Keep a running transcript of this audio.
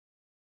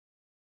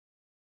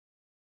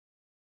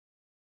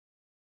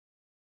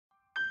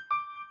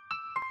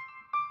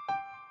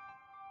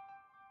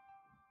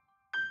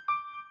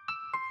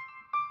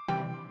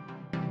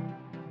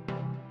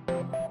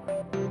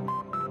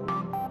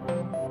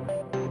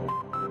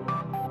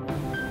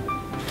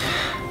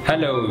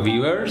Hello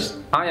viewers,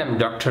 I am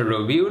Dr.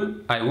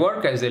 Robiul. I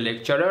work as a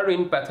lecturer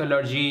in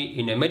pathology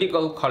in a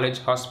medical college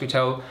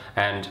hospital,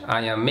 and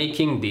I am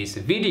making this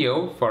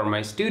video for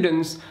my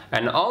students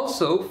and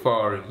also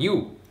for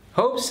you.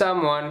 Hope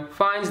someone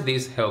finds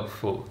this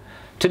helpful.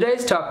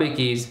 Today's topic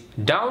is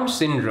Down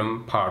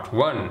syndrome part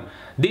 1.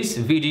 This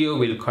video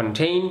will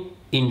contain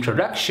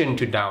introduction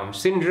to Down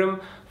syndrome,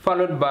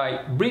 followed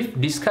by brief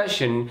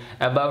discussion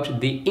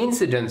about the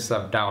incidence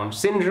of Down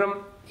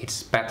syndrome,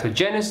 its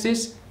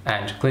pathogenesis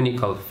and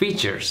clinical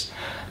features.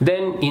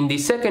 Then in the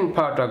second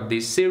part of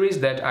this series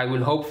that I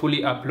will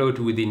hopefully upload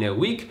within a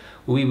week,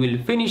 we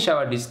will finish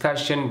our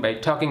discussion by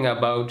talking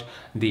about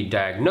the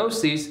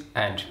diagnosis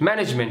and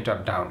management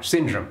of Down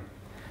syndrome.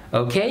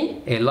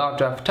 Okay, a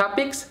lot of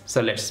topics,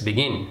 so let's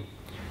begin.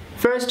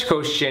 First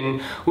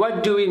question,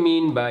 what do we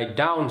mean by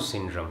Down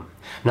syndrome?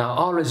 Now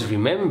always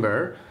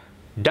remember,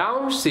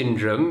 Down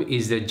syndrome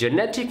is a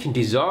genetic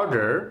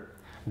disorder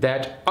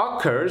that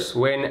occurs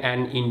when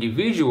an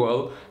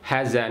individual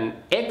has an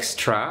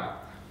extra,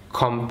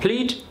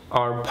 complete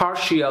or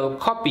partial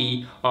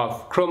copy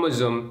of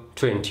chromosome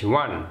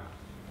 21.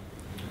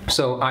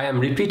 So I am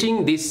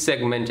repeating this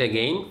segment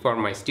again for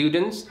my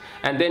students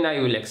and then I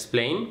will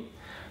explain.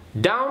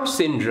 Down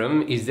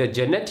syndrome is a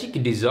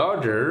genetic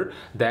disorder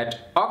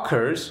that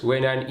occurs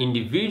when an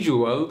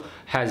individual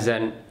has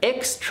an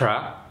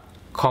extra,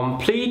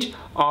 complete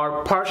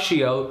or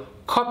partial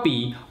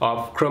copy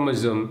of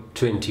chromosome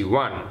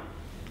 21.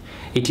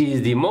 It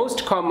is the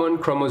most common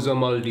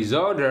chromosomal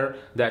disorder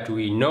that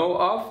we know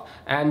of,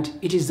 and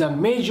it is a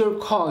major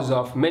cause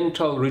of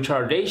mental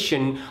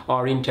retardation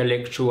or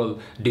intellectual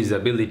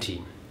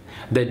disability.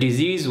 The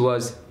disease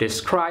was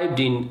described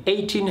in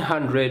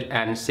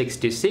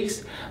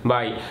 1866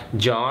 by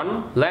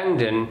John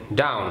Langdon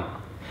Down,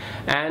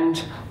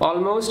 and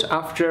almost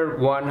after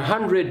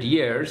 100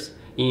 years,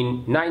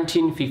 in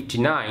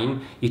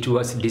 1959, it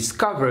was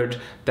discovered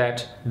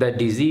that the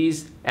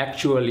disease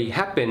actually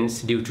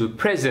happens due to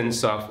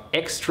presence of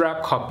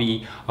extra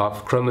copy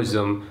of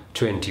chromosome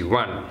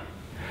 21.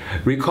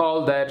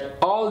 Recall that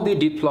all the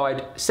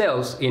diploid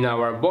cells in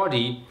our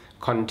body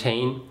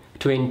contain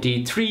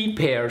 23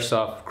 pairs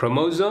of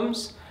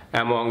chromosomes.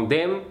 Among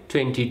them,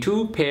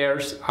 22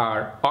 pairs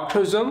are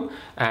autosome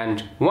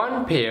and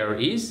 1 pair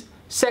is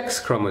sex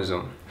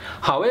chromosome.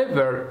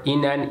 However,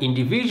 in an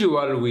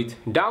individual with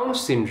Down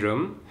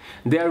syndrome,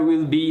 there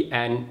will be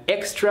an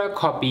extra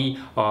copy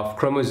of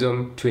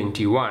chromosome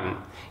 21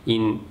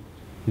 in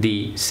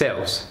the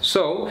cells.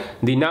 So,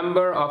 the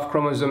number of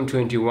chromosome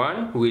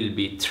 21 will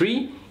be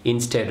 3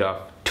 instead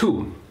of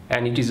 2,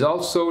 and it is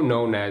also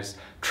known as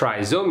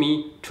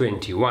trisomy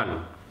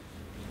 21.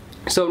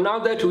 So now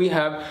that we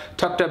have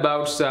talked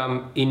about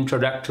some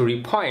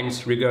introductory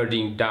points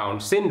regarding Down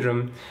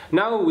syndrome,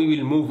 now we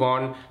will move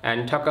on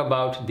and talk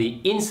about the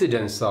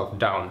incidence of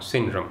Down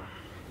syndrome.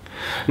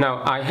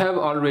 Now, I have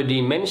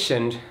already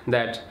mentioned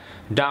that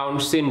Down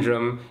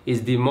syndrome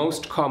is the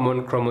most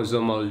common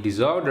chromosomal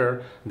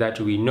disorder that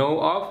we know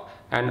of,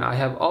 and I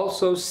have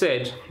also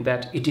said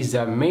that it is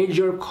a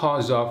major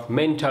cause of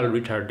mental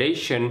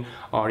retardation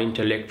or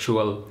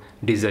intellectual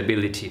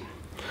disability.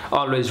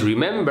 Always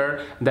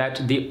remember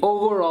that the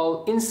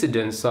overall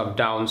incidence of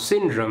Down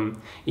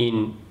syndrome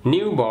in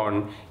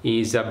newborn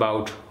is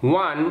about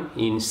 1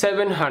 in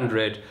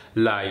 700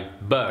 live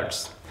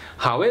births.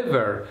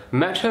 However,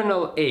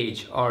 maternal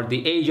age or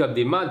the age of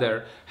the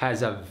mother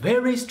has a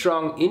very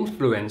strong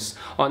influence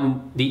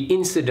on the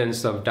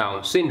incidence of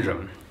Down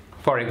syndrome.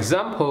 For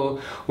example,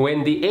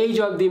 when the age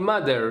of the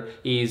mother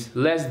is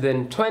less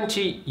than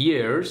 20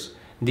 years,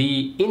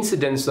 the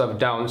incidence of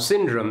Down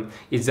syndrome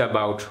is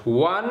about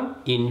 1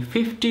 in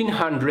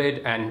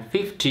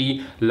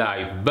 1550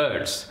 live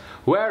births,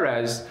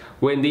 whereas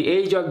when the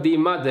age of the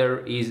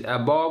mother is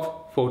above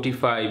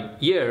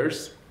 45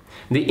 years,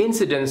 the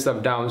incidence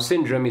of Down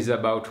syndrome is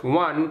about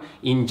 1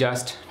 in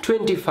just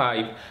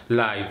 25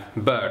 live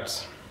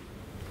births.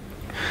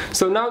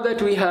 So now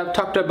that we have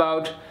talked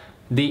about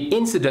the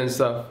incidence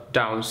of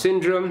Down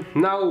syndrome,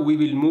 now we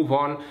will move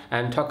on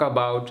and talk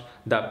about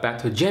the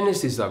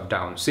pathogenesis of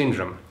Down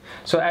syndrome.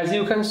 So as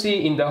you can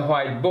see in the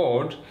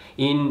whiteboard,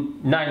 in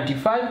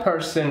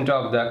 95%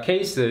 of the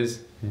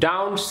cases,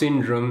 Down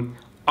syndrome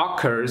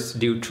occurs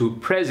due to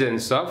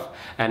presence of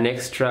an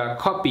extra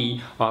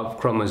copy of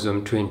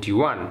chromosome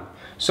 21.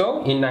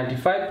 So in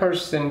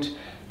 95%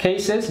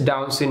 cases,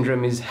 Down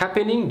syndrome is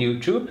happening due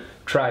to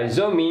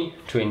trisomy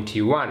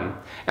 21.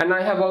 And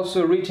I have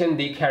also written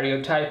the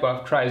karyotype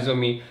of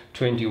trisomy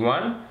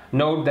 21.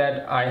 Note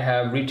that I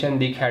have written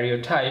the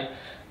karyotype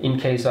in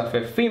case of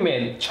a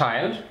female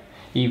child.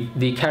 If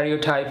the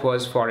karyotype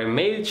was for a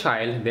male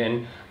child,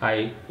 then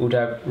I would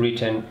have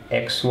written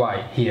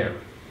XY here.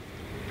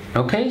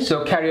 Okay,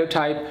 so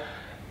karyotype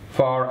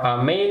for a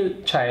male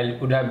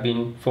child would have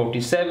been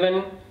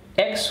 47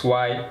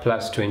 XY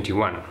plus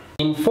 21.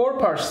 In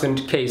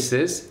 4%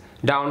 cases,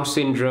 Down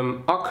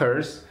syndrome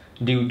occurs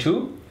due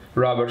to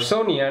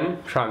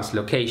Robertsonian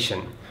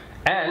translocation.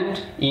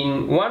 And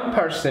in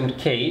 1%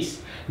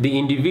 case, the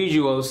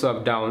individuals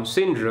of Down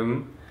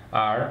syndrome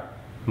are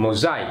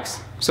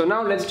mosaics. So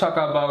now let's talk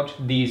about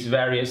these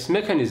various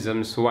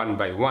mechanisms one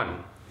by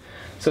one.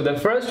 So the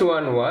first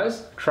one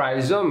was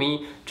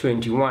trisomy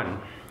 21.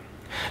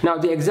 Now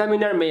the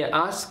examiner may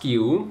ask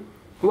you,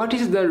 what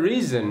is the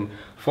reason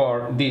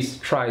for this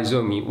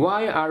trisomy?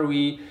 Why are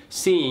we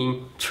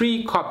seeing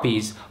 3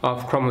 copies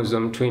of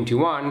chromosome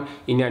 21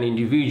 in an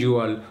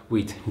individual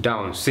with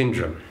Down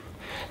syndrome?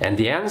 And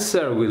the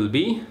answer will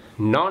be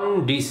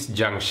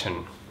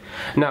nondisjunction.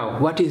 Now,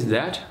 what is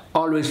that?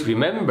 Always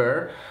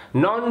remember,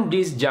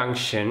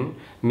 nondisjunction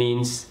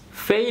means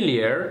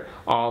failure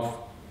of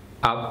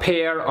a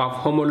pair of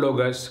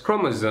homologous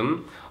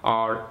chromosome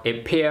or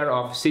a pair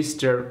of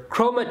sister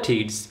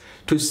chromatids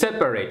to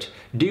separate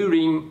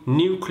during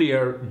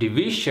nuclear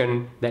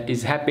division that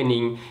is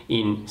happening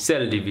in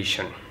cell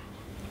division.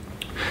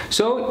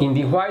 So in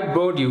the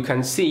whiteboard you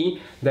can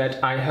see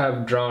that I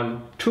have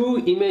drawn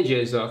 2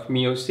 images of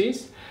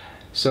meiosis.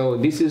 So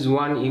this is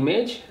one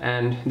image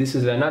and this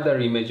is another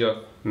image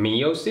of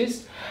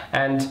meiosis.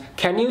 And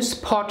can you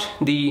spot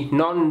the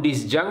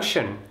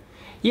non-disjunction?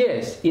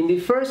 Yes, in the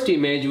first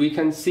image we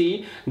can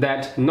see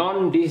that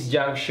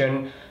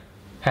non-disjunction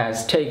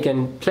has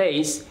taken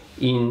place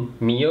in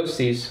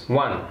meiosis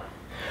 1.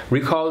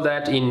 Recall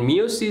that in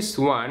meiosis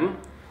 1,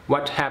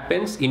 what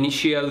happens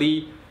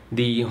initially,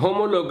 the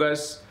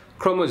homologous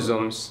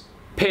chromosomes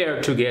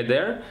pair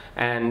together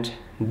and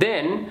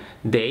then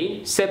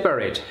they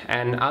separate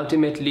and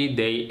ultimately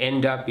they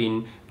end up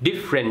in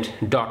different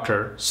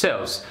daughter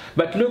cells.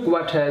 But look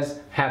what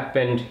has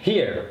happened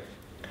here.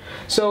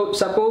 So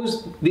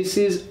suppose this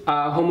is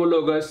a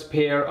homologous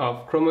pair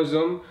of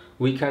chromosome.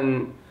 We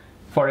can,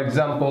 for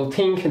example,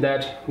 think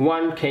that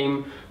one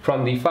came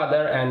from the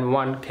father and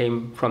one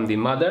came from the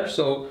mother.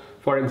 So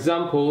for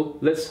example,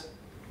 let's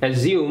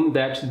assume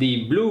that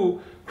the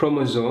blue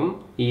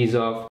chromosome is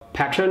of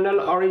paternal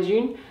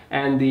origin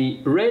and the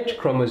red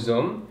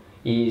chromosome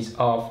is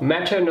of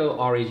maternal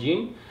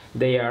origin.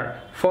 They are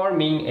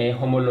forming a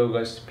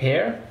homologous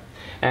pair,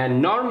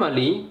 and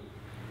normally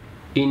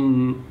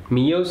in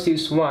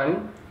meiosis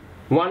 1,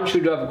 one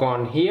should have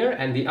gone here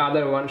and the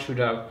other one should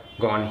have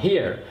gone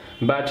here.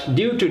 But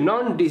due to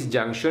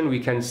non-disjunction, we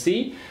can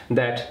see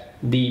that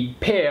the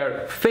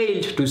pair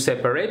failed to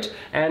separate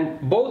and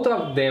both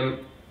of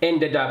them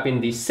ended up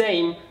in the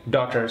same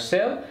daughter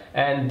cell,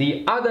 and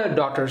the other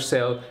daughter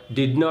cell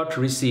did not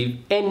receive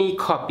any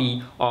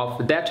copy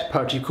of that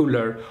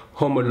particular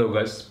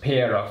homologous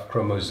pair of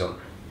chromosome.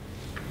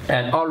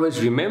 And always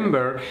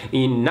remember,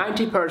 in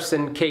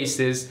 90%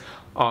 cases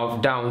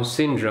of Down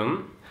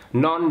syndrome,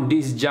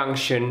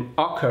 non-disjunction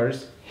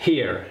occurs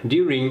here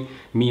during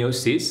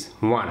meiosis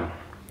 1.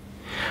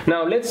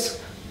 Now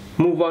let's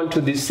move on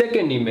to the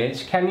second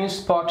image. Can you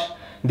spot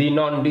the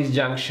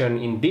non-disjunction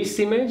in this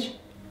image?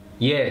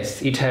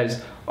 Yes, it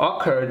has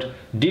occurred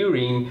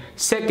during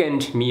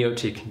second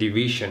meiotic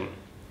division.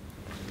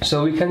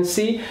 So we can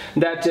see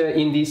that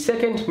in the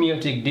second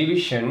meiotic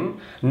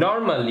division,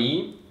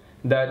 normally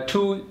the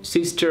 2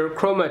 sister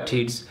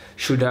chromatids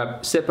should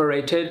have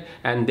separated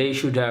and they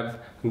should have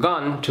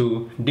gone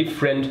to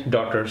different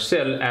daughter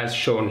cell as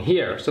shown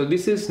here. So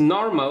this is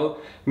normal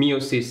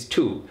meiosis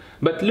 2.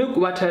 But look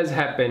what has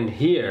happened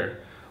here.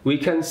 We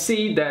can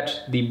see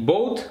that the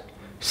both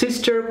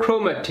sister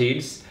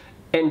chromatids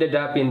ended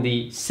up in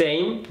the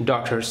same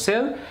daughter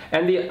cell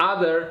and the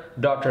other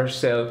daughter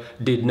cell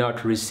did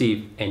not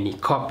receive any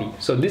copy.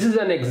 So this is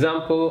an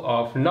example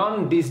of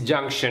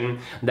non-disjunction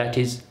that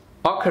is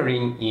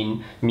occurring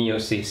in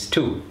meiosis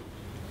 2.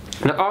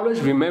 Now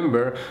always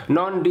remember,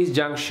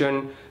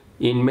 non-disjunction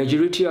in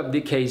majority of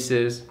the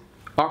cases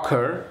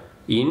occur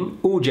in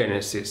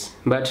oogenesis,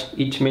 but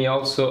it may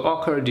also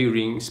occur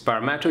during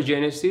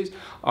spermatogenesis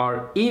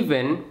or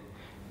even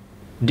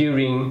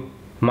during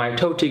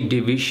mitotic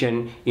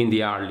division in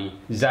the early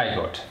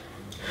zygote.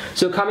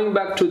 So coming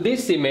back to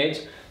this image,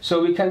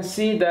 so we can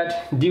see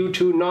that due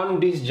to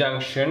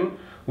non-disjunction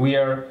we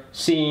are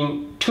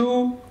seeing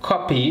 2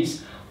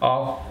 copies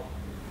of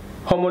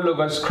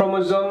homologous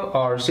chromosome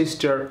or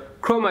sister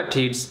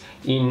chromatids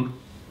in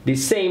the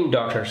same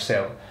daughter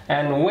cell.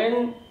 And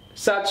when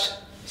such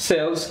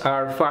cells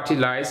are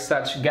fertilized,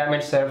 such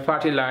gametes are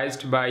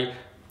fertilized by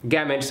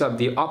gametes of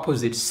the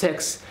opposite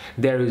sex,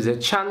 there is a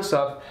chance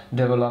of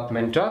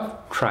development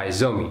of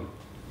trisomy.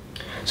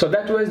 So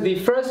that was the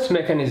first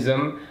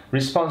mechanism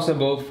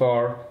responsible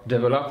for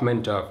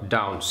development of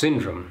Down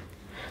syndrome.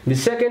 The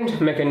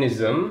second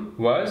mechanism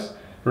was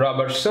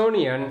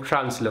Robertsonian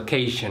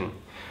translocation.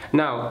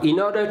 Now, in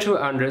order to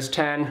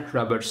understand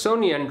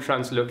Robertsonian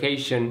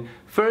translocation,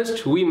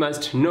 first we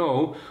must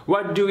know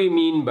what do we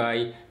mean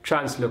by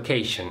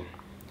translocation.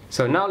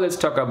 So now let's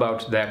talk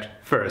about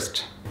that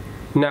first.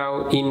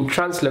 Now, in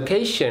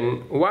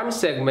translocation, one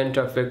segment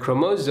of a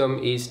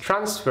chromosome is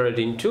transferred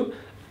into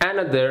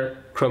another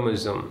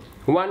chromosome.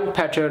 One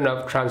pattern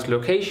of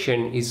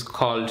translocation is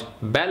called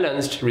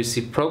balanced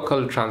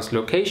reciprocal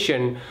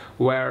translocation,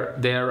 where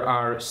there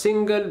are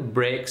single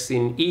breaks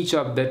in each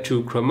of the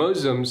 2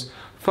 chromosomes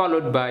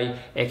followed by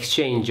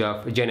exchange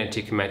of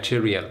genetic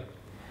material.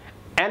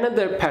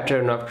 Another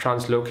pattern of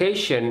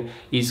translocation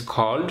is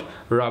called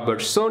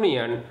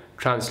Robertsonian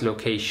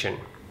translocation.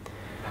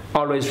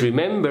 Always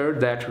remember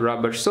that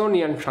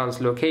Robertsonian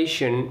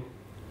translocation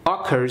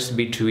occurs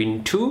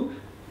between two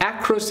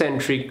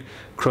acrocentric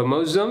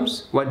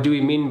chromosomes. What do we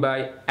mean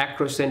by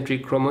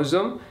acrocentric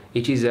chromosome?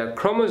 It is a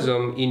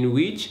chromosome in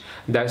which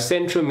the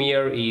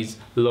centromere is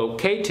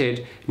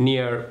located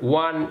near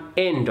one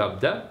end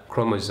of the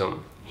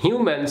chromosome.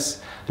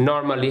 Humans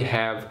normally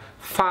have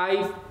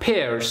 5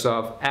 pairs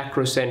of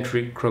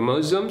acrocentric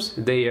chromosomes.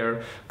 They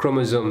are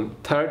chromosome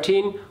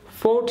 13,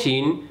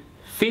 14,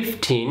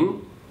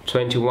 15,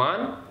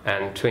 21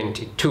 and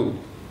 22.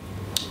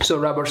 So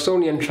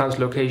Robertsonian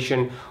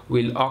translocation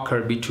will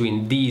occur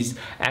between these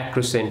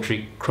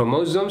acrocentric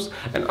chromosomes,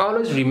 and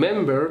always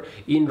remember,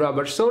 in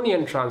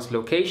Robertsonian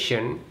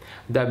translocation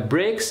the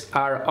breaks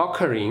are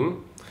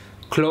occurring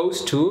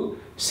close to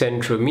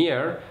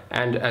centromere,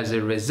 and as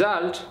a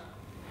result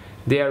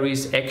there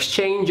is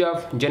exchange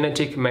of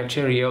genetic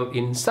material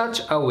in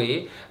such a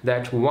way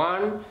that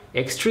one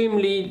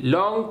extremely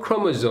long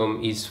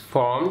chromosome is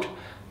formed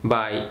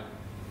by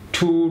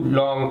 2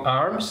 long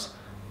arms,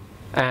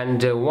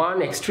 and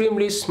one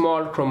extremely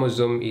small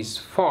chromosome is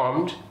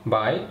formed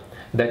by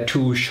the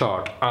 2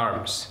 short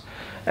arms,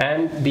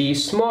 and the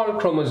small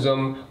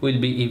chromosome will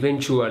be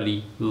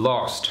eventually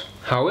lost.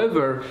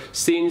 However,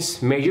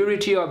 since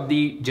majority of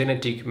the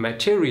genetic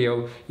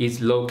material is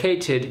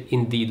located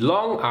in the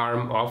long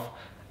arm of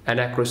an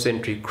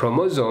acrocentric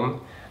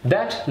chromosome,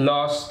 that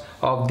loss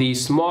of the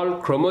small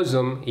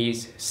chromosome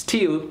is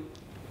still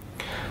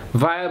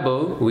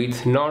viable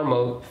with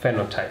normal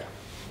phenotype.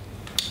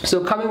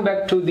 So coming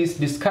back to this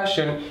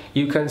discussion,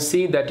 you can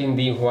see that in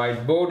the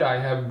whiteboard I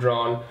have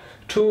drawn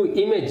 2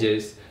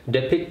 images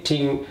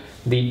depicting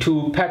the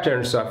 2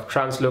 patterns of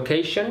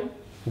translocation.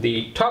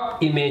 The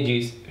top image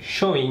is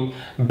showing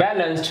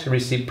balanced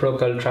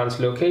reciprocal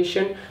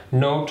translocation.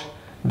 Note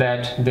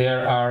that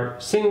there are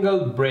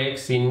single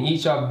breaks in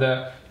each of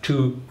the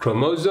 2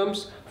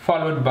 chromosomes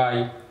followed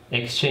by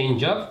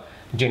exchange of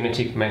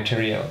genetic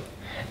material.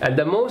 And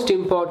the most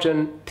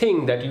important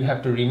thing that you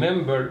have to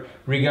remember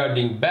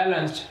regarding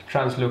balanced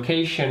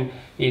translocation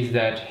is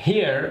that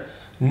here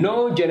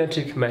no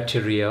genetic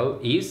material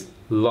is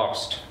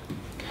lost.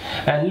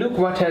 And look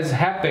what has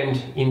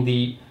happened in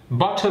the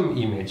bottom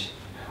image.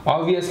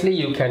 Obviously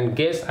you can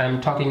guess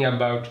I'm talking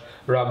about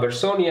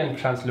Robertsonian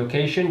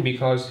translocation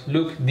because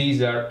look,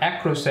 these are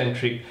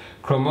acrocentric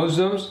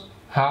chromosomes.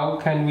 How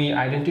can we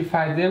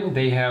identify them?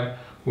 They have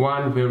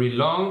one very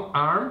long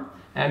arm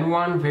and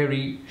one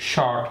very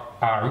short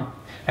arm,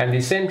 and the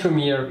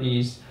centromere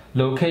is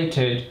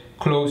located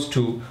close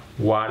to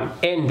one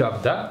end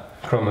of the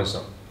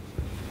chromosome.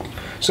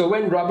 So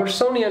when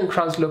Robertsonian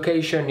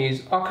translocation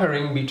is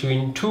occurring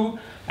between 2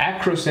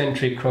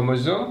 acrocentric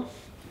chromosomes,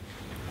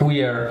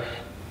 we are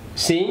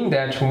seeing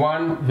that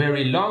one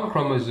very long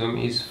chromosome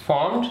is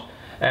formed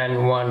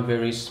and one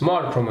very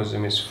small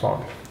chromosome is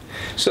formed.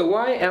 So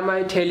why am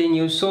I telling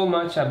you so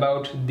much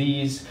about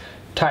these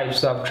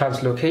types of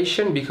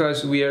translocation?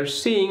 Because we are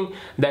seeing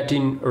that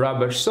in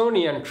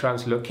Robertsonian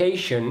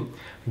translocation,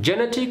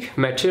 genetic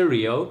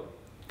material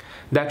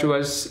that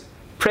was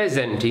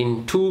present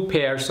in 2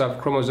 pairs of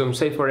chromosomes,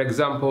 say for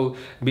example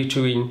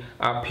between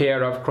a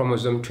pair of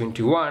chromosome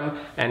 21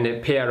 and a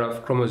pair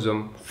of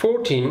chromosome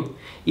 14,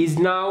 is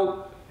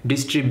now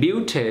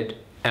distributed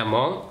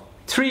among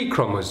 3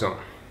 chromosomes,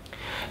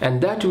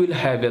 and that will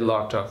have a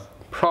lot of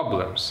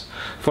problems.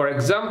 For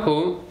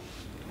example,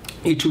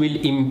 it will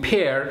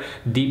impair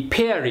the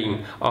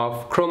pairing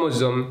of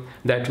chromosome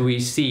that we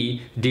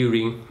see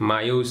during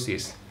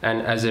meiosis,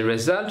 and as a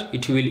result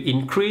it will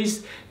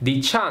increase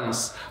the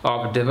chance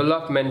of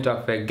development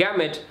of a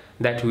gamete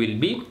that will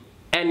be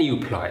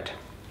aneuploid.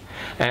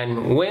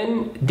 And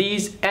when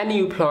these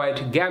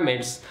aneuploid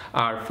gametes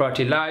are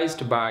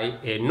fertilized by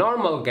a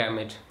normal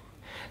gamete,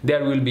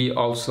 there will be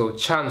also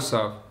chance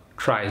of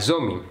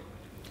trisomy.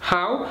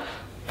 How?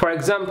 For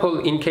example,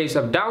 in case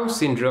of Down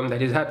syndrome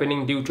that is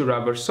happening due to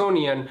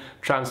Robertsonian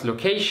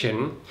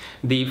translocation,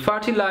 the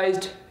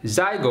fertilized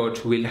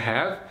zygote will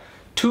have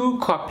 2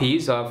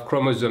 copies of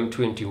chromosome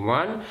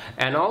 21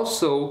 and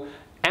also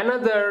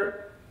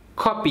another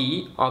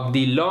copy of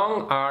the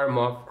long arm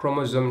of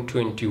chromosome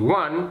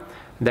 21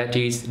 that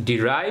is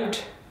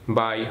derived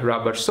by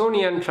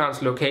Robertsonian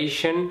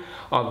translocation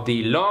of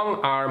the long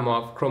arm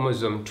of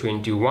chromosome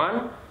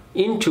 21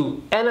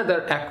 into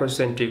another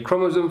acrocentric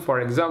chromosome, for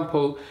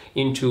example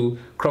into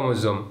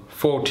chromosome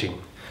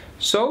 14.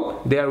 So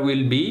there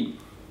will be,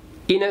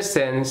 in a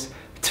sense,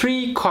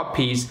 3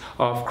 copies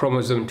of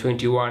chromosome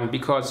 21,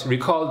 because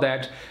recall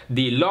that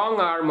the long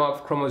arm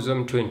of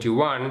chromosome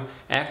 21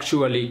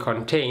 actually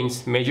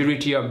contains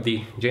majority of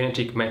the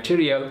genetic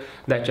material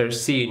that are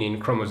seen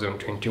in chromosome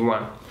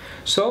 21.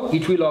 So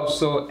it will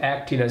also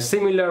act in a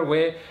similar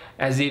way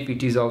as if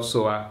it is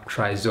also a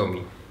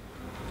trisomy.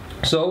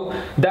 So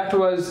that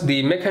was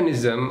the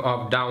mechanism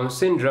of Down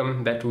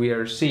syndrome that we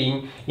are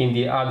seeing in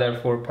the other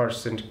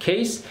 4%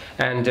 case,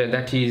 and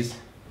that is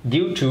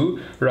due to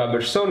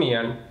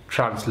Robertsonian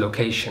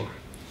translocation.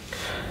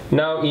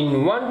 Now,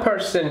 in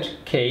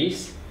 1%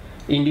 case,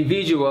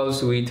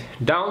 individuals with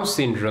Down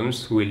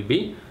syndromes will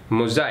be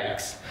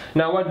mosaics.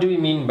 Now, what do we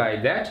mean by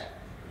that?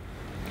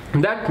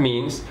 That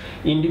means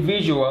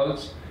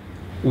individuals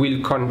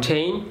will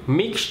contain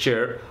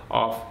mixture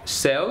of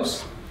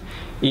cells.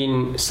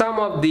 In some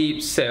of the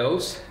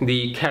cells,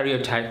 the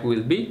karyotype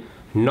will be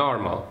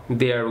normal.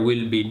 There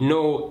will be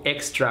no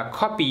extra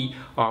copy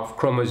of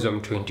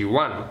chromosome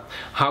 21.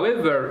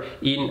 However,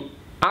 in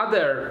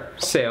other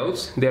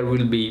cells, there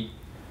will be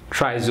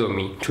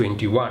trisomy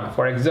 21.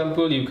 For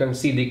example, you can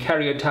see the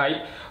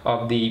karyotype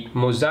of the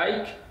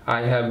mosaic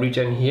I have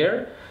written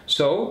here.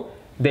 So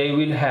they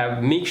will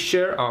have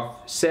mixture of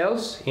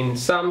cells. In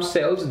some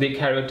cells the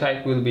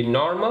karyotype will be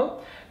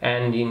normal,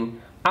 and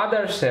in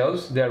other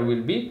cells there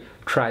will be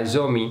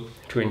trisomy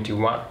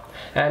 21.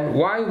 And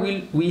why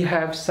will we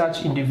have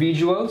such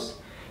individuals?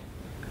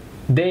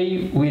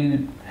 They will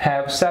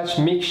have such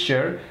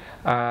mixture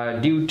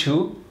due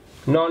to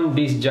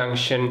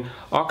non-disjunction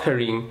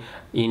occurring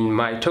in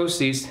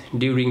mitosis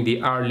during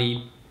the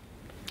early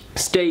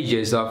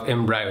stages of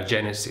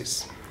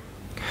embryogenesis.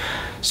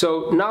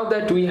 So now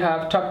that we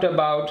have talked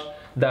about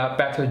the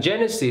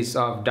pathogenesis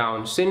of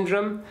Down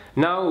syndrome,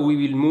 now we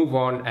will move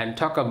on and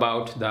talk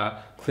about the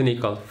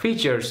clinical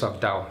features of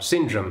Down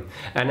syndrome.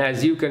 And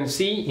as you can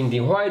see in the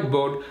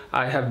whiteboard,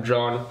 I have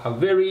drawn a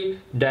very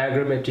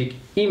diagrammatic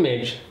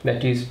image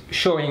that is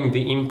showing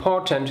the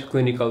important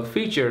clinical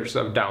features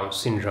of Down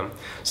syndrome.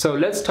 So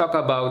let's talk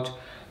about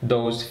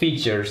those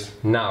features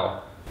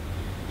now.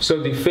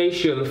 So the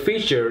facial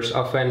features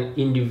of an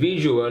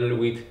individual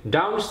with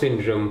Down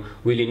syndrome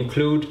will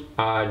include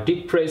a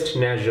depressed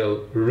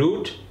nasal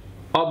root,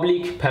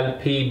 oblique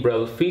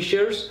palpebral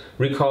fissures.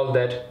 Recall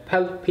that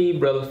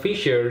palpebral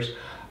fissures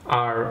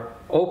are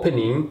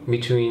opening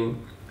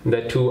between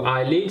the two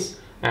eyelids,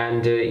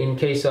 and in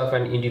case of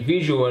an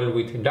individual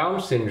with Down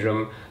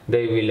syndrome,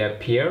 they will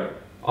appear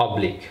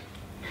oblique.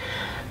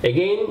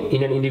 Again,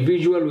 in an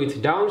individual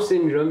with Down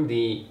syndrome,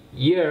 the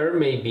ear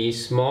may be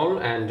small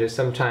and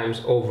sometimes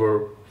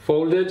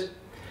overfolded.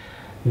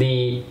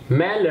 The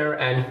malar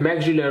and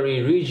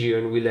maxillary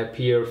region will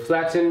appear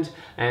flattened,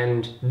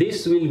 and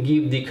this will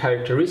give the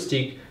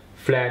characteristic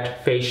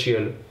flat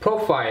facial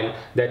profile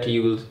that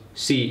you will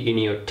see in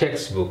your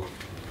textbook.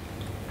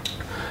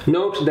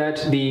 Note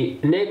that the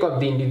neck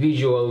of the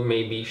individual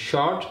may be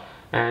short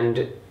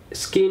and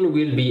skin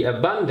will be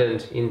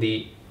abundant in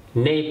the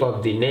nape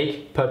of the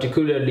neck,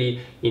 particularly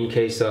in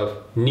case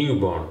of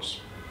newborns.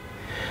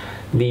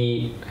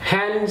 The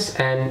hands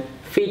and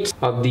feet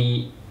of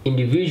the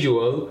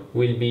individual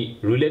will be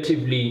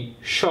relatively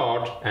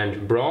short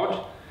and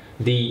broad.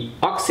 The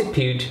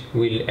occiput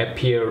will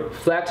appear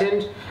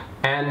flattened,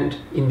 and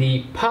in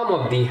the palm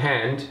of the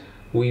hand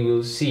we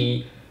will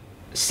see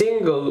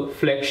single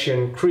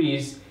flexion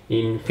crease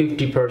in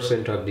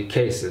 50% of the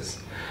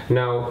cases.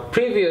 Now,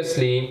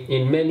 previously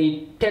in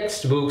many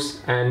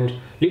textbooks and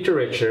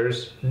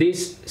literatures,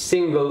 this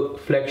single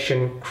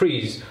flexion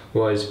crease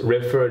was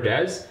referred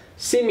as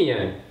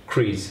simian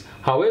crease.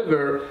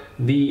 However,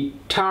 the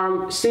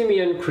term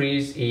simian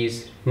crease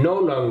is no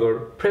longer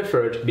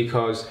preferred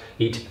because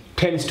it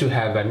tends to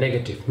have a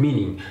negative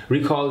meaning.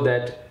 Recall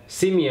that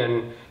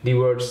simian, the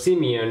word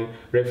simian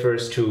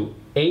refers to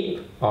ape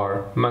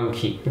or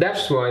monkey.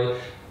 That's why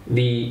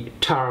the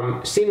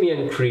term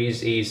simian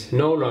crease is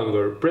no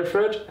longer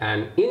preferred,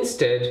 and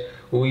instead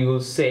we will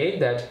say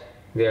that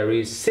there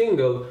is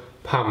single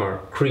palmar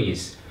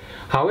crease.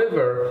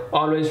 However,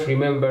 always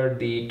remember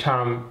the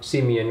term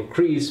simian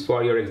crease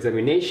for your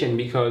examination,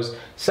 because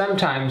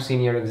sometimes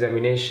in your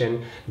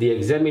examination the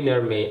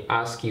examiner may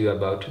ask you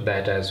about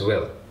that as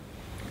well.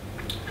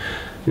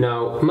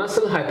 Now,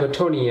 muscle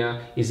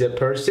hypotonia is a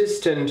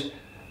persistent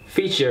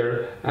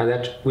feature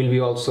that will be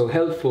also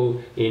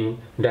helpful in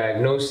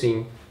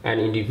diagnosing an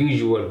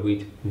individual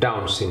with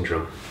Down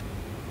syndrome.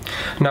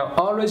 Now,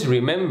 always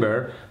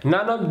remember,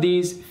 none of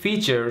these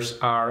features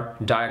are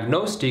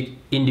diagnostic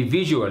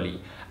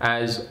individually,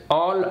 as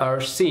all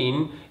are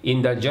seen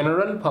in the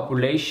general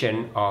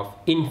population of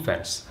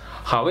infants.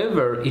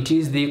 However, it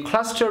is the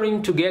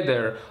clustering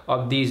together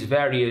of these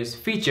various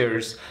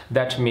features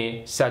that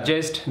may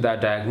suggest the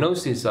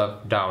diagnosis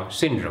of Down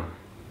syndrome.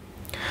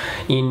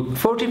 In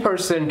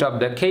 40% of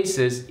the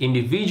cases,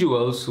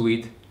 individuals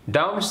with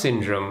Down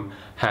syndrome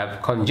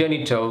have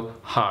congenital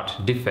heart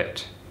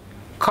defect.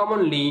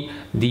 Commonly,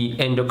 the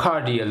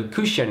endocardial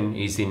cushion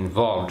is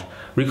involved.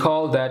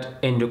 Recall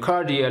that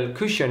endocardial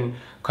cushion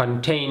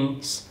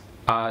contains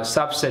a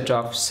subset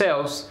of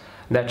cells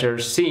that are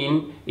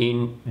seen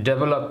in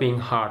developing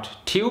heart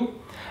tube,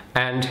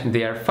 and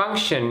their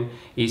function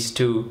is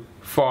to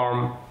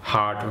form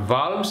heart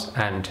valves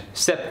and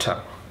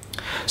septa.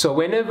 So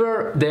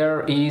whenever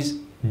there is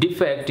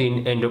defect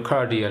in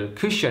endocardial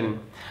cushion,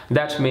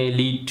 that may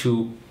lead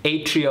to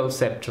atrial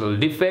septal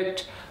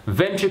defect,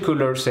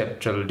 ventricular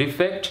septal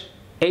defect,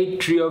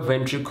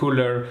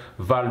 atrioventricular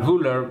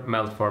valvular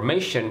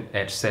malformation,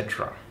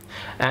 etc.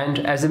 And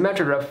as a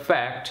matter of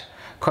fact,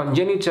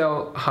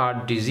 congenital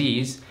heart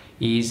disease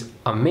is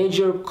a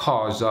major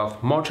cause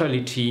of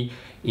mortality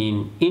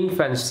in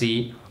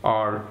infancy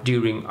or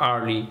during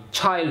early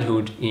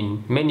childhood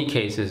in many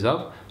cases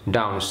of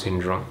Down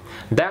syndrome.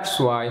 That's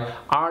why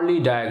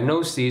early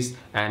diagnosis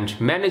and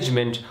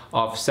management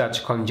of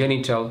such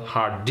congenital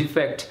heart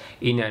defect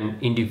in an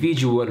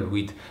individual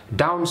with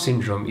Down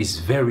syndrome is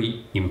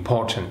very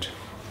important.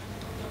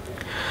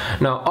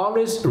 Now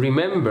always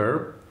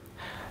remember,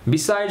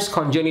 besides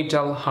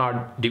congenital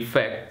heart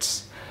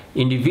defects,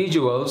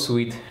 individuals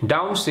with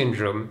Down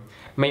syndrome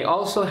may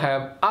also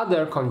have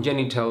other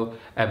congenital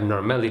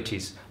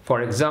abnormalities.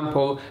 For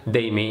example,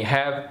 they may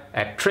have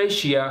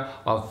atresia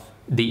of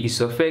the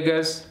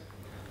esophagus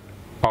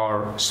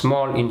or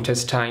small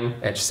intestine,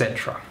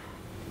 etc.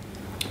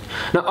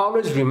 Now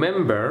always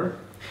remember,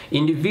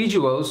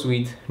 individuals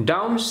with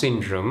Down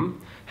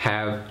syndrome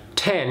have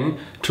 10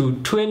 to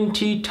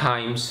 20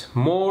 times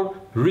more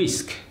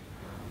risk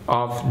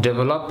of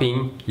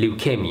developing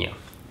leukemia,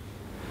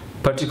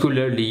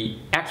 particularly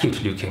acute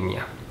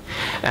leukemia.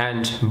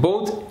 And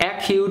both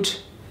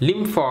acute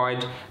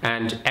lymphoid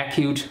and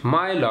acute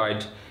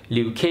myeloid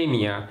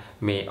leukemia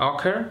may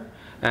occur.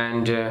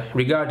 And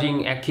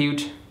regarding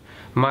acute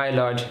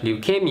myeloid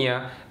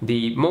leukemia,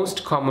 the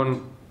most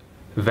common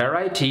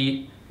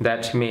variety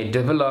that may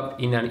develop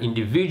in an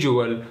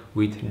individual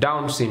with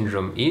Down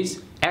syndrome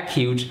is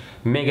acute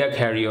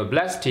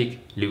megakaryoblast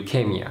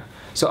leukemia.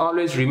 So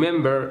always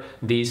remember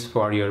this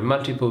for your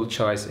multiple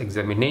choice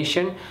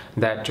examination,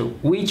 that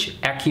which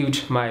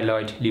acute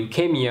myeloid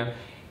leukemia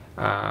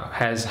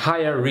has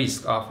higher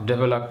risk of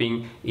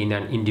developing in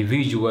an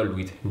individual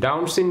with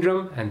Down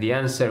syndrome, and the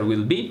answer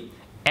will be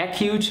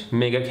acute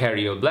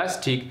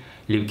megakaryoblast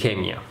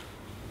leukemia.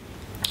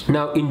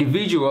 Now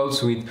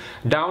individuals with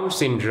Down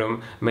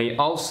syndrome may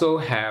also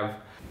have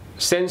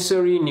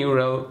sensory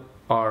neural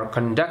or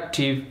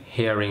conductive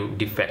hearing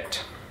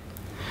defect,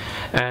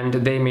 and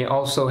they may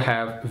also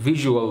have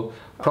visual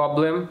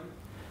problem.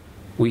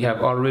 We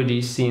have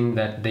already seen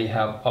that they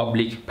have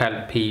oblique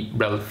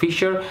palpebral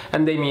fissure,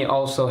 and they may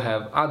also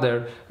have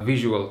other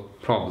visual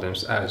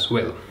problems as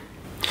well.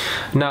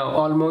 Now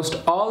almost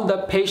all the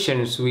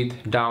patients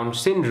with Down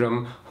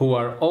syndrome who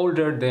are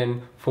older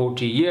than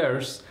 40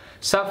 years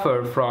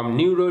suffer from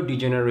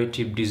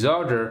neurodegenerative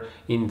disorder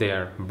in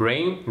their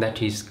brain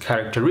that is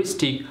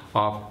characteristic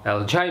of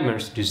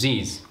Alzheimer's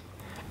disease.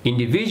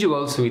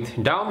 Individuals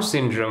with Down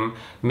syndrome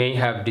may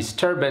have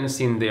disturbance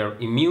in their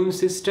immune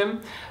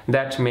system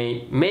that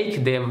may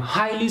make them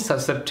highly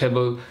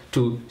susceptible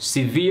to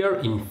severe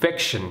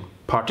infection,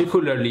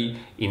 particularly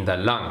in the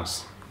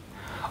lungs.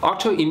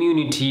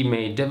 Autoimmunity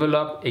may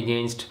develop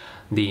against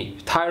the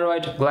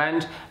thyroid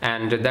gland,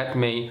 and that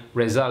may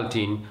result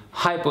in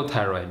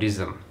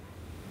hypothyroidism.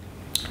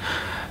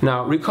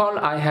 Now recall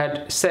I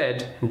had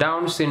said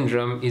Down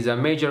syndrome is a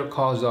major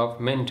cause of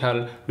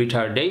mental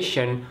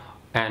retardation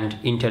and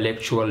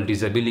intellectual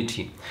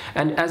disability.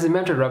 And as a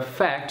matter of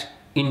fact,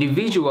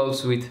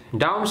 individuals with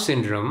Down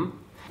syndrome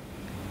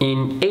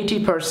in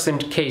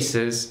 80%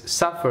 cases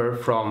suffer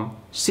from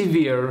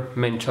severe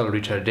mental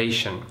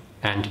retardation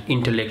and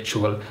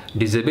intellectual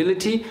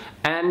disability,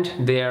 and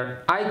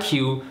their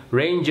IQ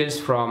ranges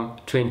from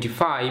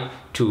 25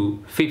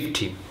 to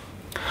 50.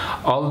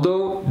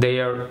 Although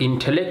they are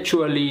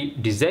intellectually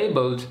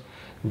disabled,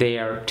 they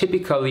are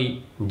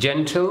typically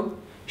gentle,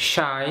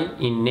 shy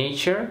in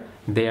nature,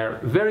 they are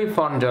very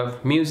fond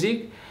of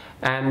music,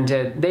 and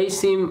they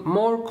seem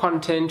more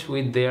content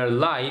with their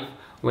life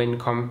when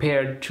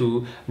compared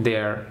to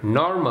their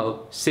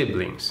normal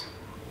siblings.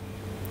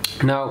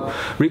 Now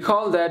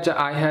recall that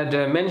I had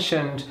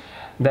mentioned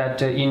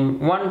that in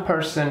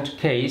 1%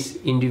 case,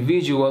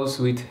 individuals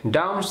with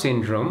Down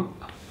syndrome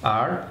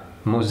are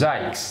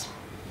mosaics.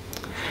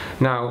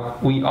 Now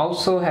we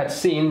also had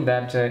seen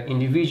that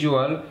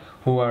individuals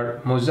who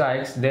are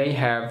mosaics, they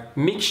have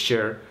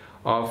mixture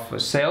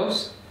of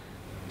cells.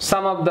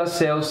 Some of the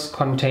cells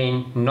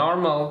contain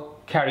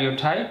normal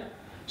karyotype.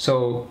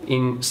 So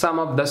in some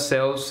of the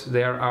cells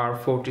there are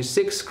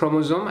 46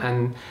 chromosomes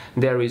and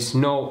there is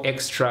no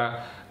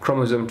extra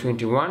chromosome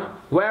 21,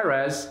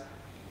 whereas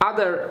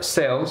other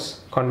cells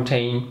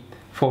contain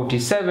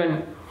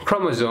 47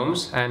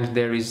 chromosomes and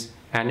there is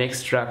an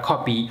extra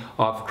copy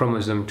of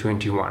chromosome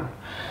 21.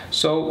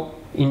 So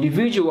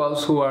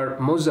individuals who are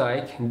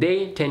mosaic,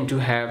 they tend to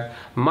have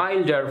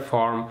milder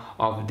form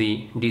of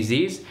the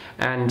disease,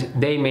 and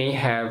they may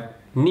have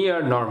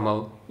near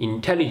normal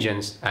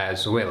intelligence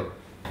as well.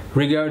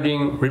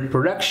 Regarding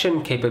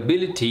reproduction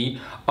capability,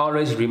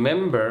 always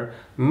remember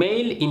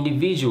male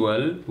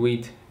individuals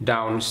with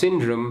Down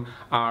syndrome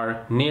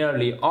are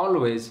nearly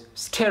always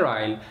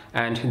sterile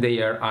and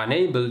they are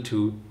unable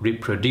to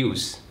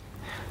reproduce.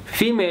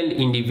 Female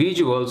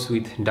individuals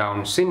with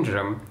Down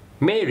syndrome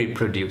may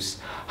reproduce.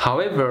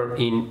 However,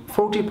 in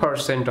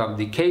 40% of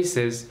the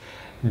cases,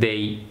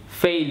 they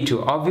fail to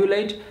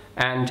ovulate,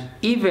 and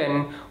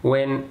even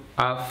when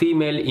a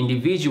female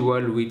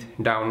individual with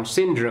Down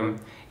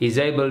syndrome is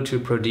able to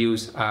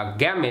produce a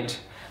gamete,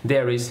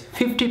 there is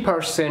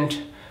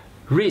 50%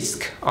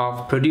 risk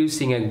of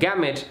producing a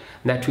gamete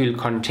that will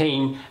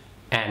contain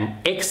an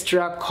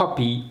extra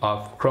copy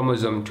of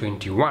chromosome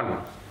 21.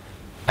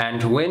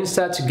 And when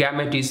such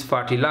gamete is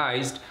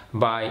fertilized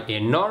by a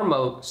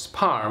normal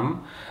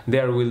sperm,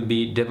 there will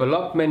be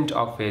development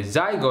of a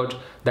zygote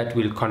that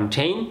will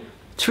contain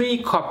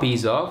 3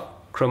 copies of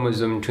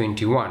chromosome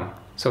 21.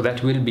 So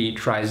that will be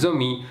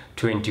trisomy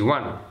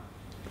 21.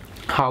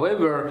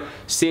 However,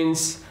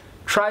 since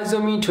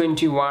trisomy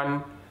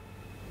 21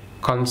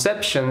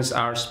 conceptions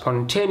are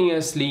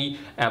spontaneously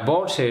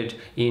aborted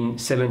in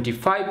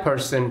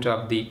 75%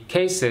 of the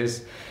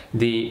cases,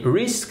 the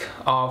risk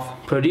of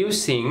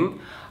producing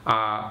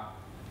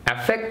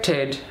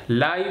affected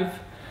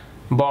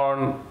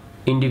live-born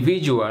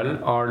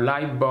individual or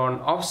live-born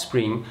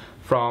offspring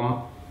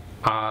from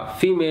a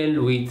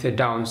female with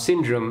Down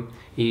syndrome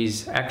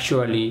is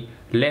actually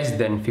less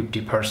than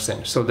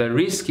 50%. So the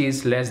risk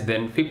is less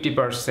than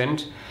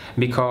 50%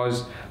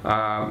 because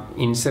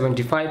in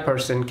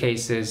 75%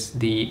 cases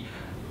the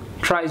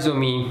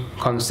trisomy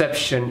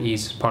conception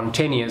is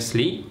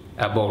spontaneously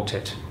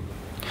aborted.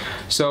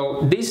 So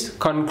this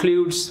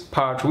concludes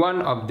part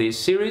 1 of this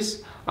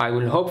series. I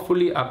will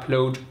hopefully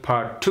upload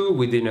part 2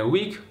 within a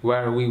week,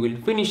 where we will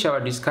finish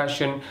our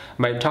discussion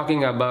by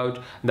talking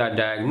about the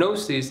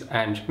diagnosis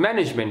and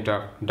management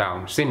of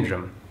Down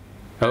syndrome.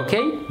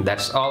 Okay,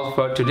 that's all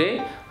for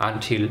today.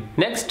 Until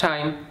next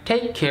time,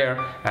 take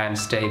care and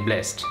stay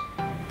blessed.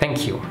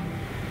 Thank you.